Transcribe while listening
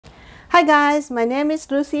Hi guys, my name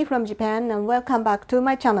is Lucy from Japan and welcome back to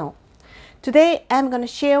my channel. Today I'm going to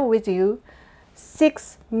share with you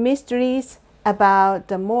 6 mysteries about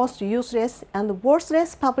the most useless and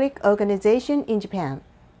worthless public organization in Japan.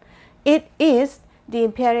 It is the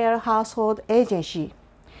Imperial Household Agency.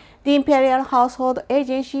 The Imperial Household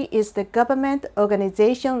Agency is the government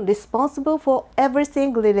organization responsible for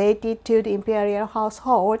everything related to the imperial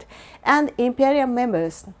household and imperial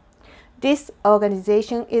members. This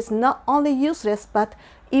organization is not only useless but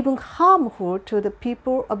even harmful to the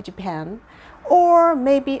people of Japan, or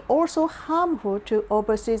maybe also harmful to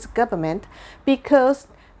overseas government because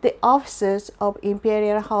the officers of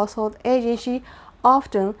Imperial Household Agency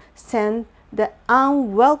often send the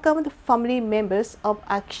unwelcomed family members of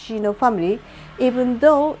Akishino family, even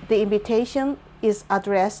though the invitation is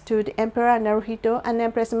addressed to the Emperor Naruhito and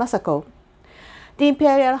Empress Masako. The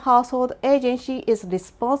Imperial Household Agency is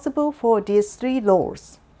responsible for these 3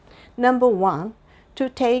 roles. Number 1, to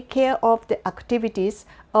take care of the activities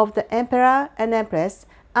of the Emperor and Empress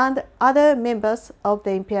and other members of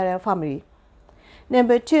the imperial family.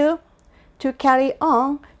 Number 2, to carry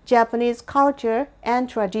on Japanese culture and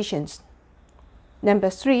traditions.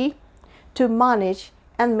 Number 3, to manage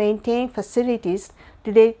and maintain facilities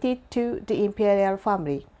related to the imperial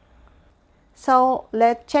family. So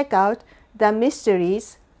let's check out the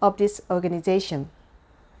mysteries of this organization.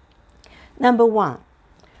 Number 1,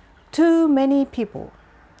 too many people.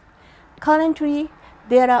 Currently,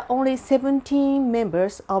 there are only 17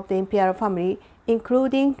 members of the imperial family,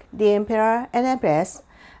 including the Emperor and Empress,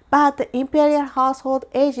 but the Imperial Household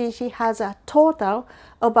Agency has a total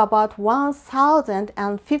of about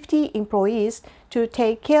 1,050 employees to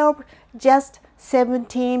take care of just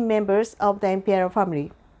 17 members of the imperial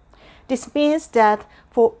family. This means that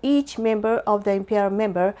for each member of the imperial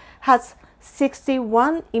member has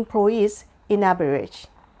 61 employees in average.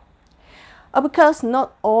 Of course,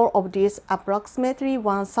 not all of these approximately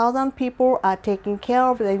 1,000 people are taking care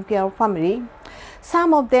of the imperial family.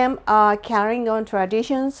 Some of them are carrying on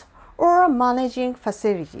traditions or managing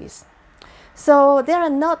facilities. So there are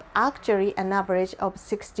not actually an average of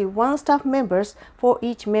 61 staff members for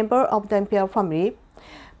each member of the imperial family.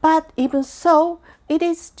 But even so, it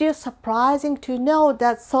is still surprising to know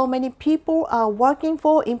that so many people are working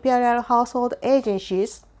for imperial household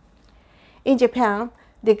agencies. In Japan,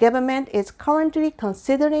 the government is currently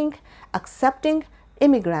considering accepting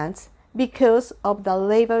immigrants because of the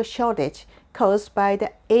labor shortage caused by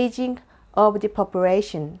the aging of the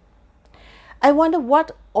population. I wonder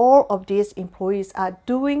what all of these employees are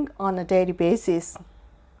doing on a daily basis.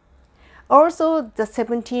 Also, the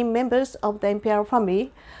 17 members of the imperial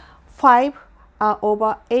family, 5 are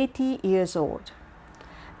over 80 years old.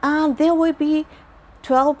 And there will be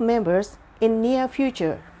 12 members in near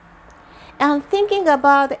future. And thinking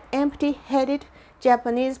about the empty-headed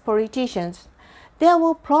Japanese politicians, there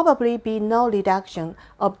will probably be no reduction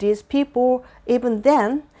of these people even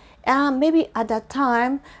then, and maybe at that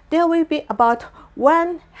time there will be about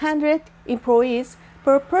 100 employees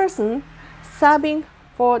per person serving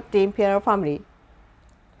for the imperial family.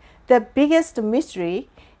 The biggest mystery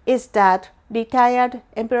is that retired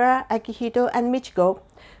Emperor Akihito and Michiko,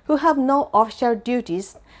 who have no official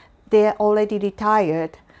duties, they are already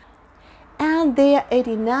retired, and they are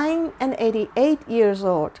 89 and 88 years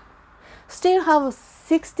old, still have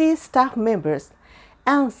 60 staff members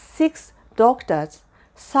and 6 doctors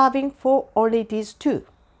serving for only these 2.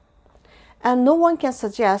 And no one can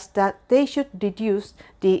suggest that they should reduce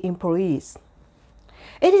the employees.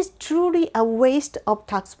 It is truly a waste of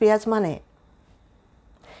taxpayers' money.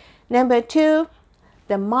 Number 2,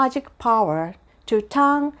 the magic power to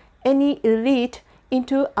turn any elite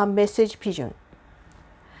into a message pigeon.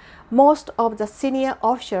 Most of the senior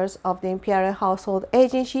officers of the Imperial Household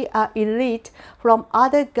Agency are elite from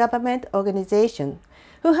other government organizations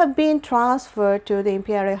who have been transferred to the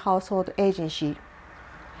Imperial Household Agency.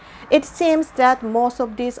 It seems that most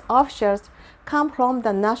of these officers come from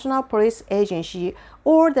the National Police Agency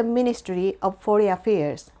or the Ministry of Foreign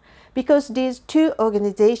Affairs, because these 2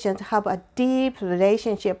 organizations have a deep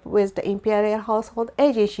relationship with the Imperial Household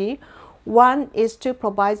Agency. One is to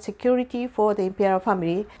provide security for the imperial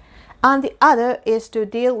family, and the other is to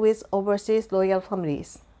deal with overseas royal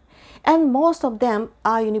families. And most of them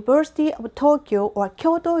are University of Tokyo or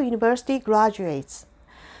Kyoto University graduates.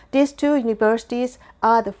 These 2 universities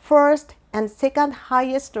are the first and second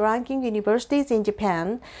highest ranking universities in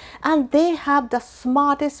Japan, and they have the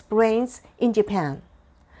smartest brains in Japan.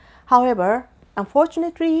 However,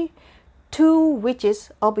 unfortunately, 2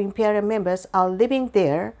 witches of imperial members are living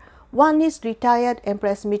there. One is retired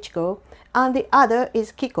Empress Michiko, and the other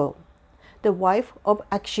is Kiko, the wife of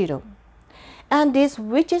Akishino. and these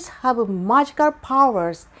witches have magical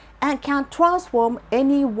powers and can transform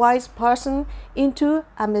any wise person into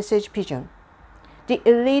a message pigeon. The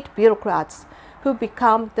elite bureaucrats who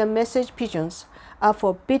become the message pigeons are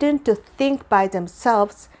forbidden to think by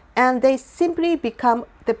themselves, and they simply become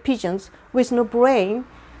the pigeons with no brain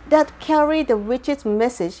that carry the witch's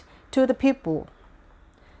message to the people.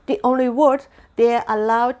 The only word they are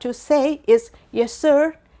allowed to say is yes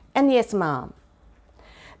sir and yes ma'am.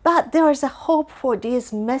 But there is a hope for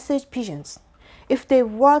these message pigeons. If they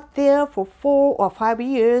work there for 4 or 5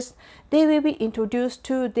 years, they will be introduced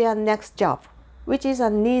to their next job, which is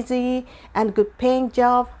an easy and good paying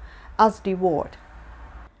job as reward.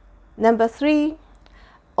 Number 3,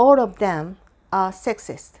 all of them are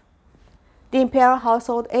sexist. The Imperial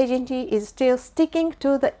Household Agency is still sticking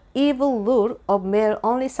to the evil rule of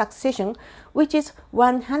male-only succession, which is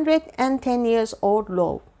 110 years old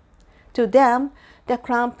law. To them, the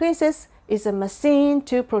Crown Princess is a machine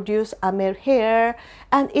to produce a male heir,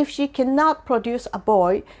 and if she cannot produce a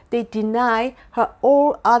boy, they deny her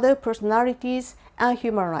all other personalities and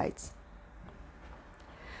human rights.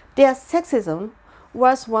 Their sexism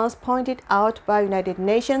was once pointed out by United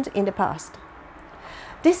Nations in the past.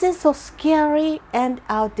 This is so scary and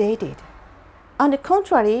outdated. On the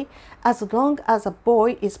contrary, as long as a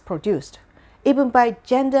boy is produced, even by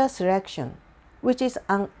gender selection, which is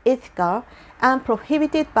unethical and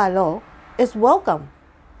prohibited by law, is welcome.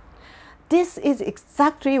 This is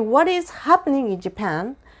exactly what is happening in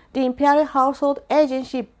Japan. The Imperial Household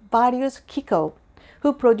Agency values Kiko,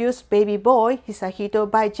 who produced baby boy Hisahito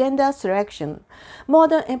by gender selection, more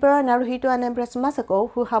than Emperor Naruhito and Empress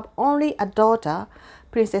Masako, who have only a daughter,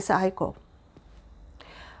 Princess Aiko.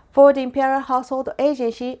 For the Imperial Household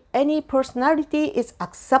Agency, any personality is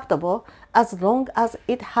acceptable as long as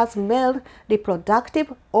it has male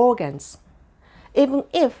reproductive organs. Even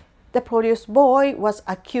if the produced boy was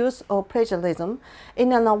accused of plagiarism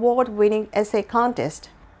in an award-winning essay contest,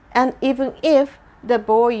 and even if the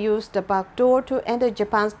boy used the back door to enter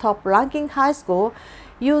Japan's top-ranking high school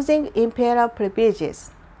using imperial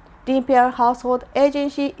privileges, the Imperial Household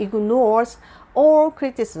Agency ignores all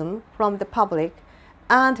criticism from the public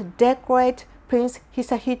and decorate Prince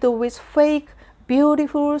Hisahito with fake,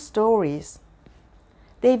 beautiful stories.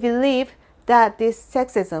 They believe that this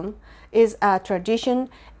sexism is a tradition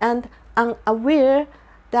and unaware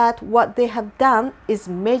that what they have done is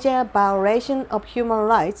major violation of human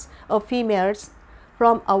rights of females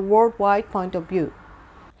from a worldwide point of view.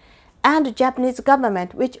 And the Japanese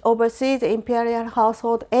government, which oversees the Imperial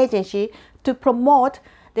Household Agency to promote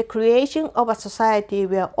the creation of a society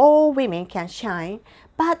where all women can shine,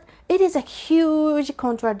 but it is a huge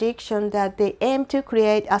contradiction that they aim to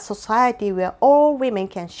create a society where all women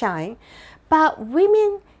can shine, but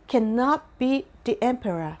women cannot be the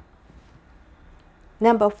emperor.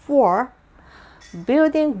 Number 4,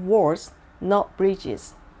 building walls, not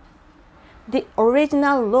bridges. The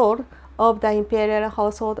original role of the Imperial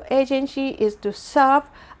Household Agency is to serve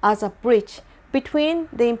as a bridge between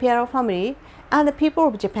the imperial family and the people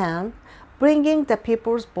of Japan, bringing the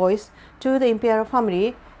people's voice to the imperial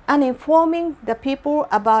family and informing the people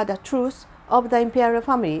about the truth of the imperial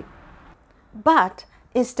family. But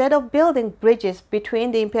instead of building bridges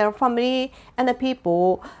between the imperial family and the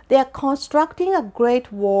people, they are constructing a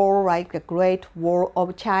great wall like the Great Wall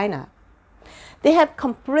of China. They have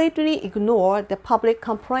completely ignored the public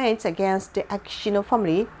complaints against the Akishino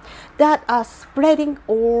family that are spreading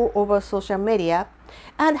all over social media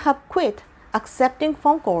and have quit accepting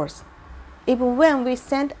phone calls. Even when we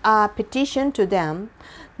sent a petition to them,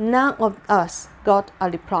 none of us got a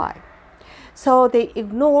reply. So they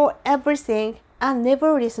ignore everything and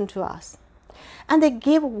never listen to us. And they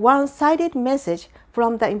give one-sided message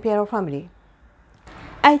from the imperial family.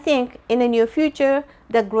 I think in the near future,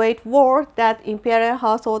 the Great Wall that Imperial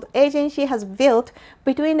Household Agency has built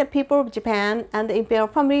between the people of Japan and the imperial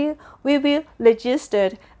family will be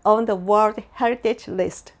registered on the World Heritage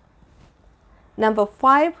List. Number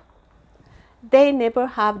 5, they never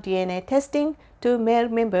have DNA testing to male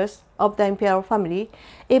members of the imperial family,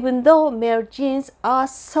 even though male genes are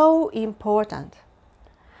so important.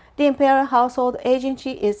 The Imperial Household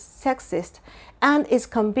Agency is sexist and is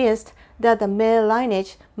convinced that the male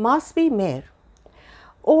lineage must be male,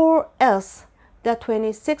 or else the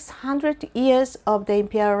 2600 years of the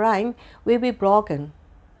imperial line will be broken.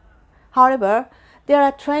 However, there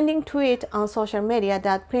are trending tweets on social media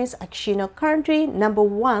that Prince Akishino, currently number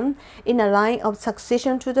 1 in a line of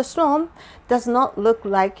succession to the throne, does not look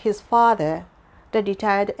like his father, the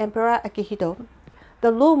retired Emperor Akihito.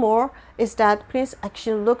 The rumor is that Prince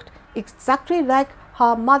Akishino looked exactly like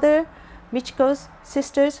her mother, Michiko's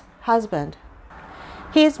sister's husband.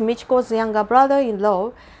 He is Michiko's younger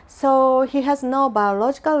brother-in-law, so he has no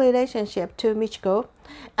biological relationship to Michiko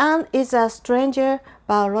and is a stranger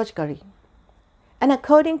biologically. And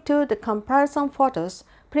according to the comparison photos,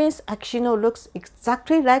 Prince Akishino looks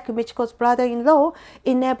exactly like Michiko's brother-in-law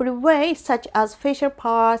in every way, such as facial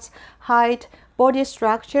parts, height, body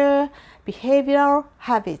structure, behavioral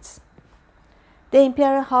habits. The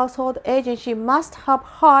Imperial Household Agency must have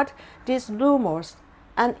heard these rumors,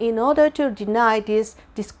 and in order to deny these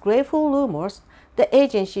disgraceful rumors, the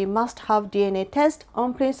agency must have DNA tests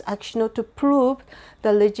on Prince Akishino to prove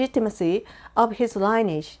the legitimacy of his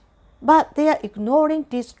lineage. But they are ignoring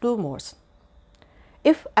these rumors.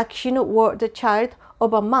 If Akishino were the child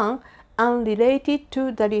of a man unrelated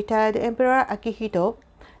to the retired Emperor Akihito,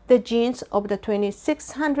 the genes of the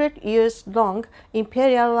 2,600 years long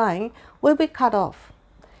imperial line will be cut off.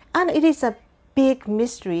 And it is a big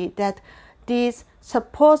mystery that these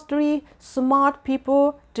supposedly smart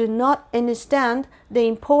people do not understand the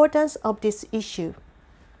importance of this issue.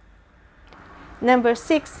 Number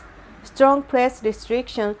 6. Strong press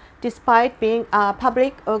restriction despite being a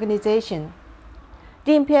public organization.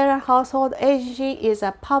 The Imperial Household Agency is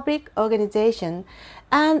a public organization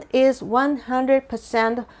and is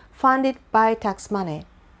 100% funded by tax money.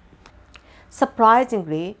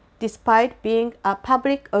 Surprisingly, despite being a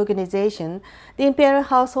public organization, the Imperial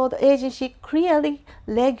Household Agency clearly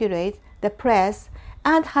regulates the press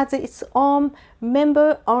and has its own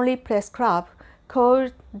member-only press club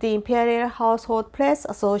called the Imperial Household Press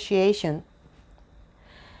Association.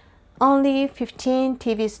 Only 15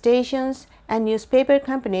 TV stations and newspaper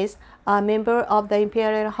companies are members of the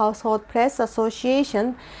Imperial Household Press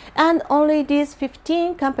Association, and only these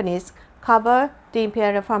 15 companies cover the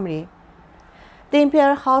Imperial family. The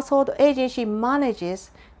Imperial Household Agency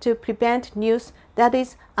manages to prevent news that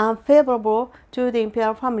is unfavorable to the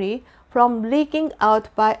Imperial family from leaking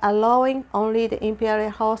out by allowing only the Imperial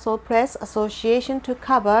Household Press Association to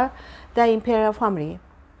cover the Imperial family.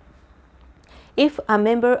 If a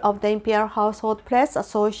member of the Imperial Household Press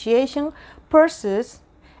Association pursues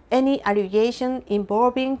any allegation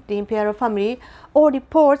involving the Imperial family or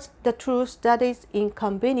reports the truth that is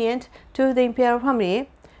inconvenient to the Imperial family,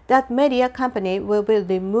 that media company will be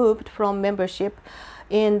removed from membership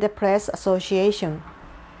in the press association.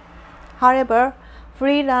 However,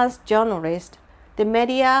 freelance journalists, the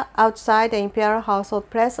media outside the Imperial Household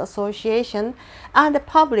Press Association, and the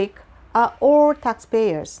public are all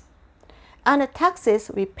taxpayers, and the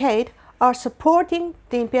taxes we paid are supporting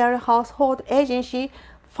the Imperial Household Agency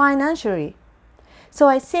financially. So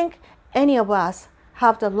I think any of us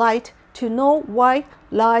have the right to know why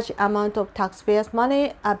large amount of taxpayers'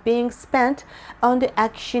 money are being spent on the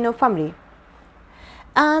Akishino family.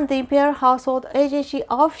 And the Imperial Household Agency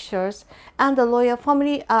officers and the royal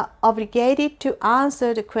family are obligated to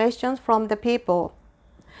answer the questions from the people.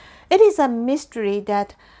 It is a mystery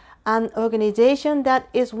that an organization that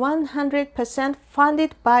is 100%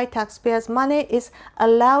 funded by taxpayers' money is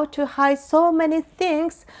allowed to hide so many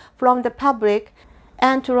things from the public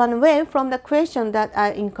and to run away from the questions that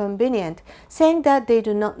are inconvenient, saying that they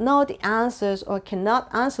do not know the answers or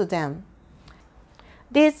cannot answer them.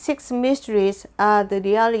 These 6 mysteries are the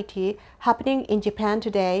reality happening in Japan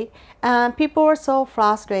today, and people are so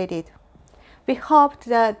frustrated. We hope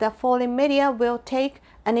that the foreign media will take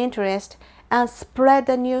an interest and spread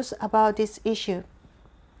the news about this issue.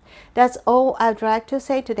 That's all I'd like to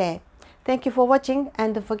say today. Thank you for watching,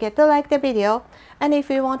 and don't forget to like the video. And if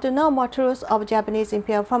you want to know more truths of Japanese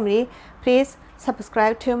Imperial family, please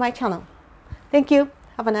subscribe to my channel. Thank you.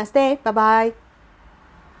 Have a nice day. Bye-bye.